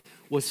worth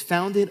was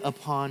founded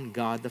upon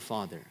God the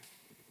Father.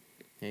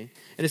 Okay?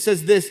 And it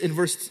says this in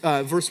verse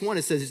 1,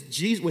 it says,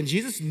 when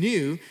Jesus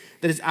knew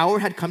that his hour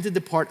had come to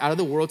depart out of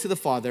the world to the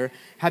Father,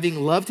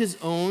 having loved his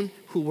own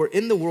who were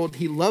in the world,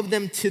 he loved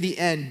them to the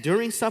end.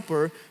 During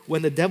supper,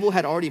 when the devil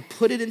had already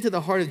put it into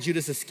the heart of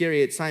Judas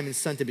Iscariot, Simon's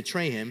son, to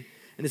betray him,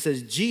 and it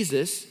says,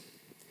 Jesus,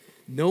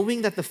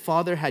 knowing that the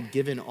Father had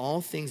given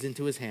all things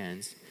into his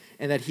hands,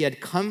 and that he had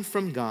come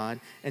from God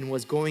and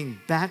was going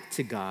back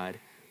to God,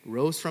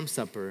 rose from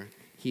supper,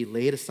 he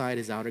laid aside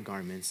his outer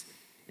garments,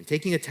 and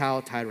taking a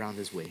towel, tied around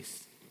his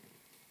waist.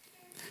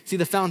 See,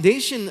 the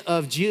foundation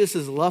of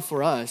Jesus' love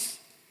for us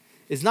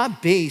is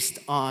not based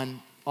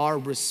on our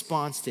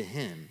response to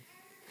him.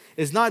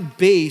 It's not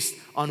based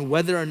on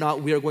whether or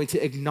not we are going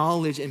to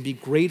acknowledge and be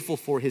grateful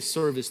for his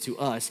service to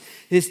us.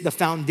 The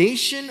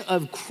foundation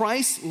of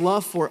Christ's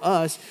love for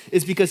us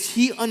is because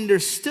he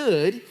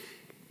understood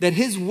that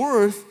his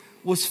worth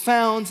was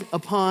found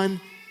upon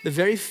the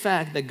very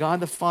fact that God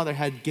the Father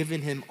had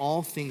given him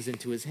all things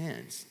into his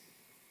hands.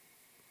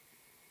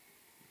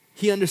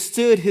 He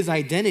understood his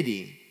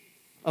identity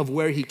of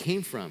where he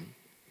came from,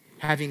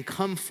 having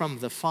come from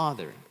the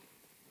Father.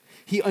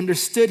 He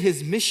understood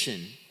his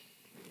mission,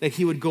 that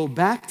he would go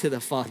back to the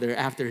Father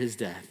after his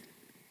death.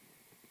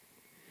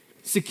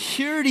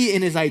 Security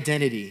in his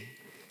identity,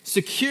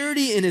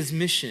 security in his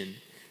mission,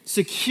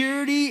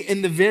 security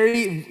in the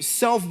very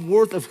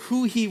self-worth of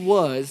who he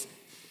was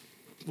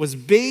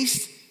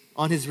based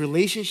on his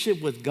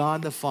relationship with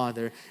God the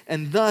Father,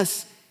 and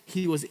thus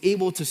he was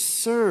able to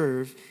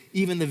serve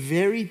even the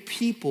very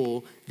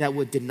people that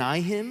would deny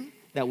him,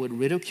 that would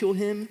ridicule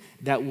him,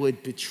 that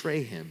would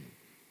betray him.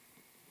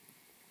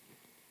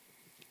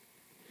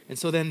 And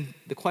so then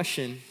the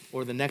question,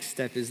 or the next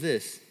step, is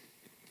this.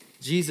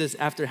 Jesus,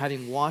 after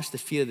having washed the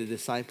feet of the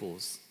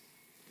disciples,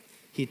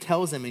 he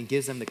tells them and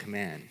gives them the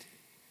command.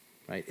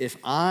 right? If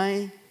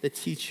I, the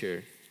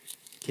teacher,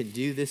 can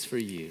do this for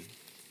you,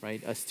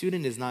 right? A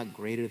student is not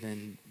greater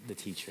than the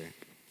teacher.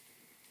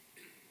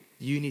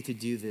 You need to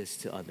do this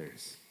to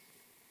others.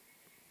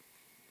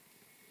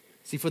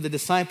 See, for the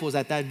disciples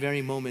at that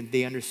very moment,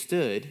 they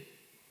understood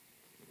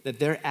that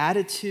their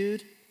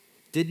attitude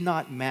did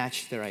not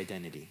match their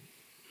identity.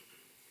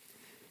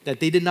 That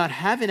they did not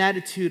have an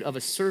attitude of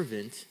a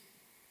servant,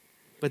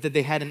 but that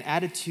they had an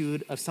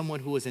attitude of someone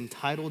who was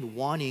entitled,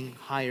 wanting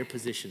higher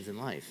positions in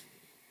life.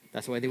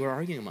 That's why they were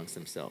arguing amongst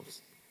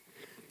themselves.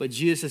 But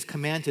Jesus'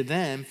 command to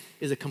them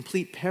is a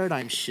complete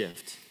paradigm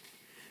shift.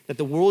 That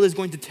the world is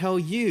going to tell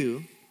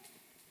you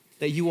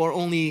that you are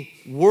only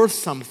worth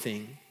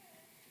something,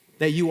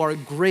 that you are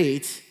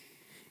great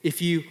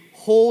if you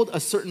hold a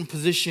certain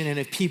position and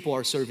if people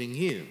are serving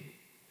you.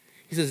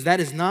 He says, that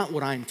is not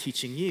what I'm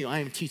teaching you. I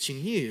am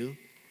teaching you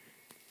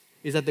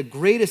is that the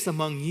greatest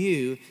among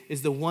you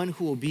is the one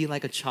who will be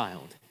like a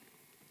child.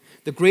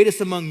 The greatest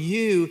among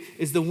you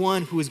is the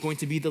one who is going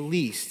to be the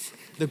least.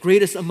 The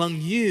greatest among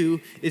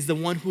you is the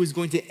one who is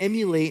going to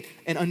emulate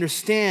and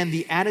understand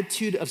the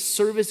attitude of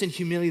service and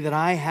humility that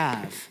I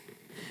have.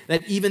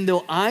 That even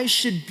though I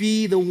should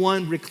be the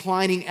one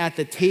reclining at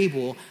the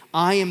table,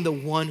 I am the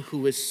one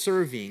who is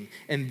serving.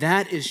 And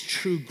that is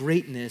true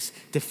greatness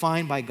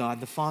defined by God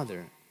the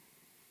Father.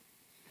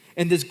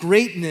 And this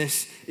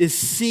greatness is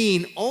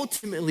seen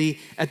ultimately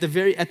at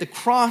the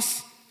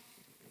cross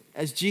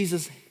as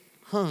Jesus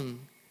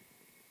hung,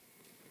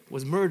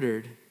 was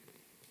murdered,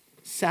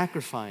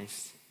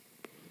 sacrificed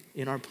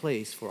in our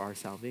place for our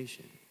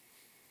salvation.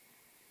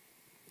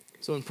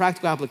 So in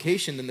practical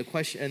application, then the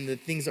question and the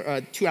things are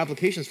two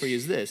applications for you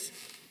is this.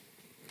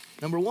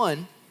 Number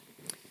one,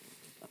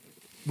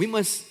 we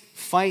must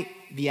fight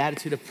the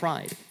attitude of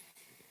pride.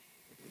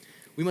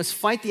 We must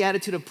fight the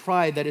attitude of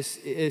pride that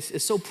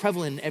is so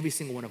prevalent in every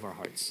single one of our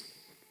hearts.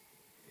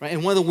 Right?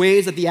 And one of the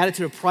ways that the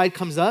attitude of pride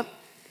comes up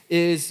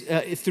is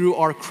through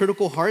our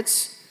critical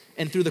hearts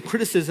and through the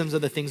criticisms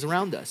of the things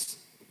around us.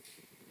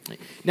 Right?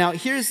 Now,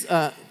 here's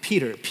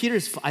Peter.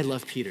 I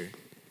love Peter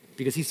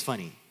because he's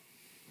funny,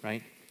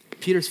 right?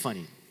 Peter's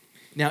funny.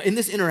 Now, in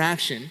this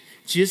interaction,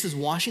 Jesus is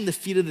washing the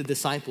feet of the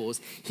disciples.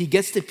 He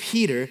gets to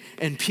Peter,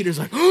 and Peter's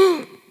like,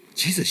 oh,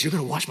 Jesus, you're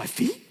going to wash my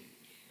feet?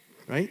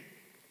 Right?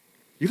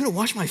 You're going to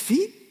wash my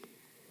feet?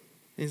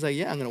 And he's like,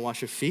 yeah, I'm going to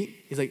wash your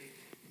feet. He's like,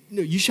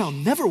 no, you shall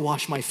never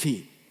wash my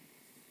feet.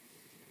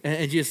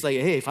 And Jesus is like,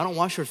 hey, if I don't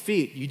wash your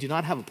feet, you do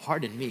not have a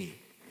part in me.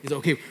 He's like,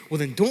 okay, well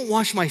then don't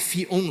wash my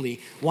feet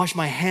only. Wash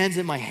my hands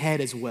and my head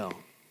as well.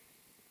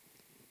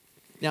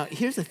 Now,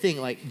 here's the thing.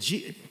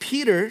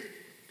 Peter,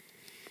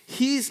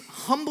 he's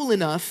humble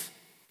enough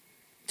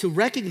to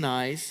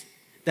recognize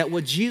that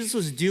what Jesus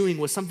was doing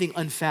was something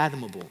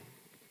unfathomable.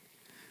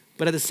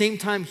 But at the same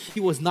time,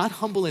 he was not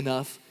humble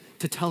enough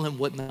to tell him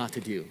what not to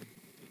do.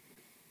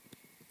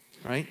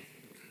 Right?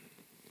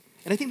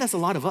 And I think that's a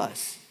lot of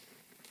us.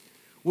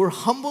 We're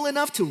humble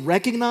enough to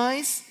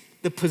recognize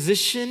the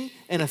position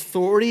and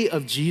authority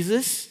of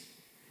Jesus,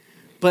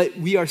 but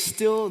we are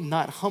still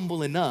not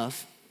humble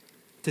enough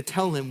to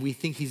tell him we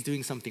think he's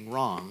doing something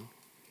wrong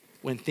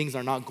when things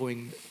are not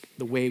going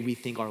the way we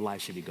think our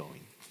life should be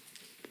going.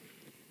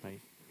 Right?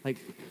 Like,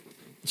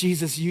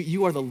 Jesus,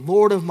 you are the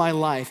Lord of my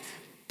life,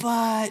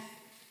 but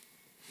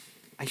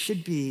I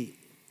should be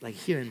like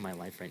here in my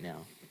life right now.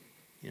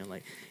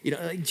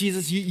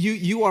 Jesus,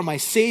 you are my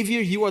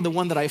Savior. You are the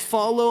one that I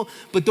follow,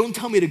 but don't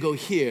tell me to go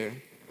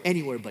here,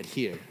 anywhere but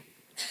here.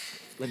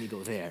 Let me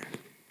go there.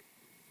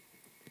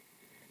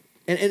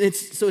 And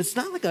it's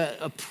not like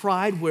a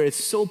pride where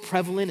it's so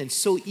prevalent and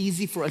so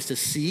easy for us to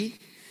see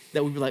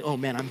that we'd be like, oh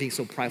man, I'm being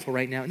so prideful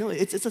right now. No,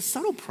 it's a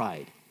subtle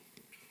pride,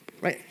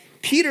 right?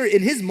 Peter,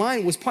 in his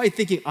mind, was probably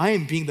thinking, I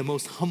am being the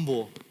most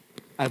humble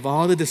out of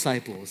all the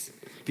disciples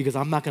because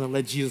I'm not going to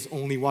let Jesus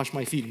only wash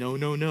my feet.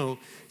 No.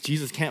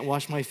 Jesus can't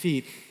wash my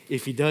feet.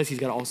 If he does, he's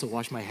got to also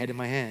wash my head and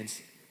my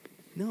hands.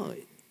 No,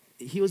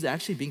 he was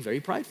actually being very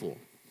prideful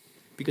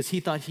because he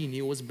thought he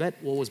knew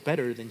what was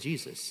better than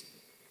Jesus.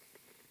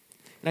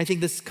 And I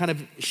think this kind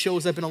of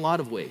shows up in a lot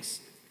of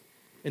ways,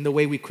 in the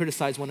way we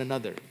criticize one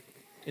another,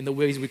 in the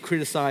ways we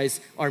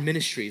criticize our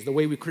ministries, the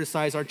way we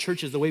criticize our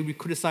churches, the way we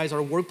criticize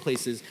our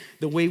workplaces,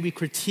 the way we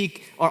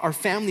critique our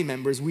family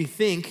members. We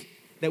think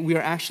that we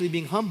are actually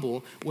being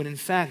humble when in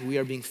fact we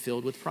are being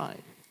filled with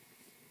pride.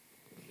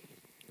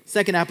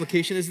 Second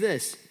application is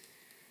this,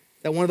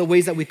 that one of the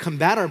ways that we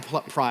combat our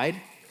pride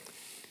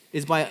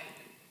is by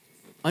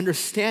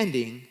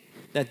understanding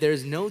that there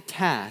is no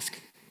task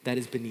that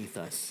is beneath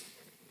us.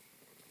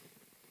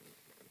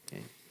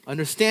 Okay?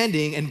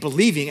 Understanding and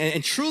believing,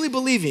 and truly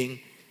believing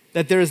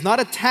that there is not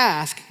a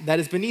task that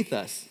is beneath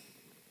us.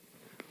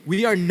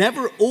 We are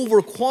never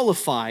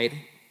overqualified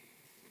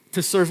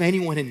to serve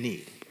anyone in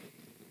need.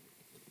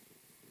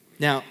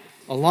 Now,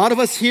 a lot of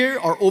us here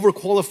are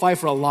overqualified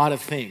for a lot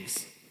of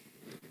things,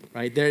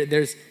 right?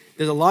 There's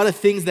a lot of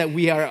things that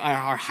we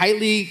are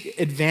highly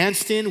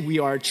advanced in, we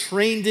are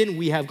trained in,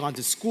 we have gone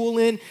to school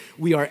in,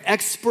 we are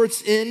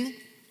experts in.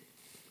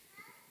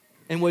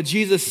 And what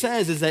Jesus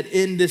says is that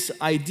in this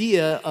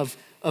idea of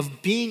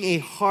of being a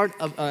heart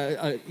of,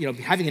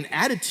 having an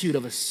attitude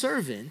of a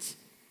servant,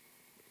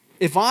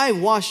 if I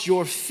wash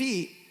your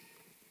feet,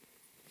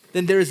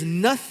 then there is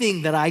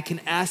nothing that I can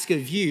ask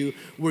of you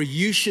where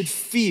you should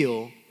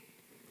feel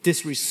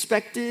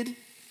disrespected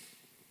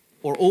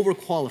or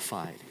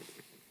overqualified.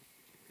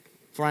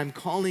 For I'm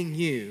calling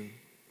you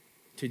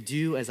to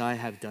do as I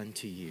have done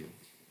to you.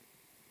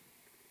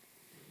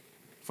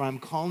 For I'm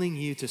calling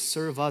you to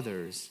serve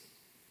others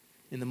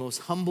in the most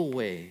humble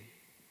way,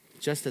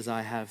 just as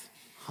I have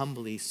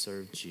humbly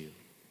served you.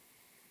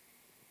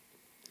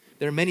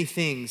 There are many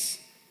things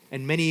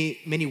and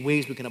many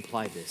ways we can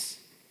apply this,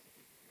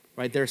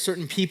 right? There are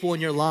certain people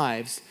in your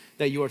lives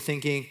that you are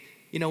thinking,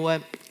 you know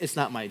what, it's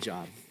not my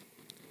job.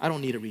 I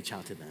don't need to reach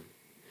out to them.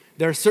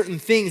 There are certain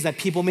things that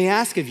people may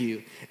ask of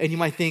you, and you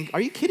might think,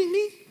 are you kidding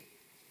me?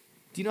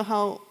 Do you know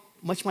how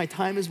much my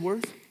time is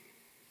worth?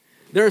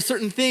 There are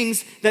certain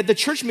things that the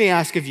church may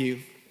ask of you,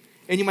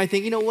 and you might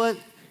think, you know what,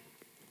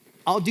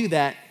 I'll do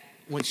that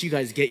once you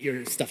guys get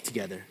your stuff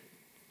together.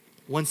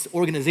 Once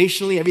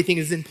organizationally everything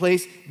is in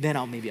place, then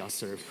I'll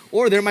serve.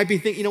 Or there might be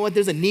things, you know what,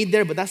 there's a need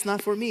there, but that's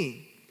not for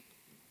me.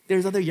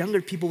 There's other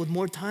younger people with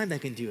more time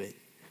that can do it.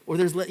 Or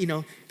there's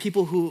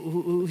people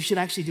who should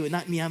actually do it,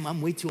 not me.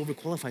 I'm way too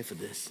overqualified for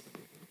this.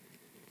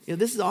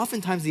 This is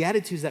oftentimes the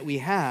attitudes that we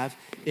have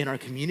in our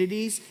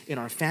communities, in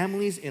our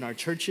families, in our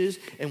churches.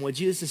 And what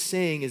Jesus is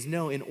saying is,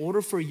 no, in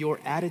order for your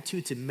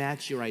attitude to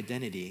match your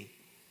identity,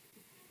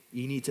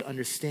 you need to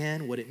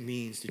understand what it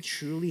means to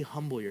truly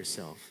humble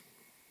yourself.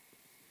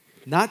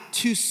 Not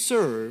to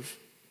serve,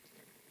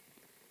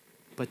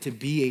 but to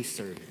be a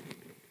servant.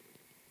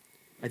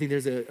 I think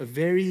there's a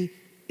very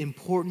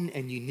important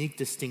and unique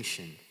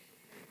distinction.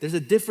 There's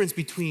a difference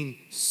between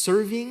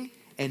serving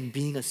and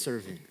being a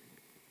servant.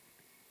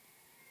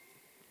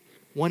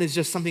 One is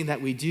just something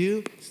that we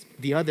do,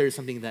 the other is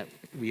something that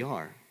we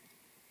are.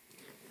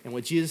 And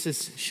what Jesus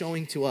is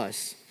showing to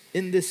us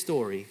in this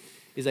story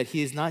is that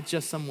he is not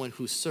just someone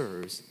who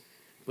serves,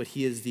 but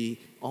he is the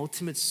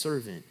ultimate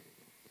servant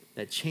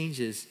that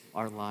changes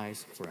our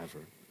lives forever.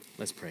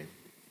 Let's pray.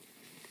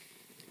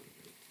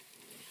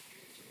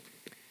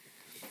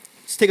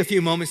 Let's take a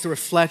few moments to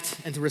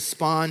reflect and to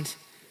respond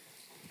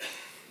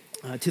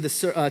to the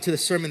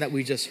sermon that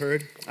we just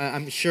heard.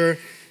 I'm sure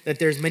that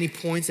there's many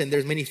points and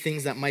there's many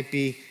things that might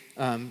be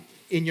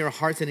in your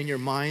hearts and in your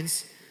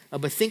minds.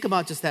 But think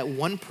about just that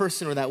one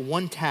person or that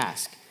one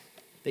task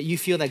that you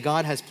feel that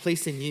God has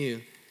placed in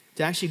you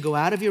to actually go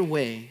out of your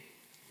way.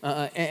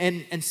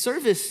 And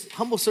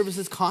humble service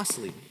is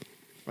costly,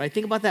 right?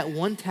 Think about that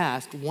one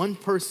task, one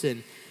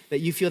person that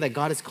you feel that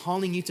God is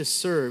calling you to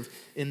serve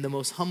in the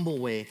most humble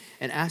way,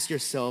 and ask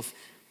yourself,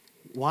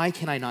 why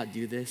can I not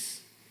do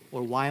this?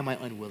 Or why am I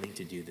unwilling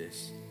to do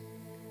this?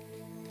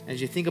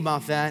 As you think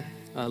about that,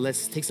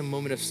 let's take some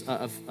moment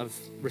of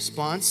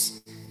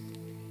response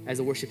as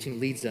the worship team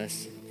leads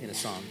us in a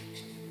song.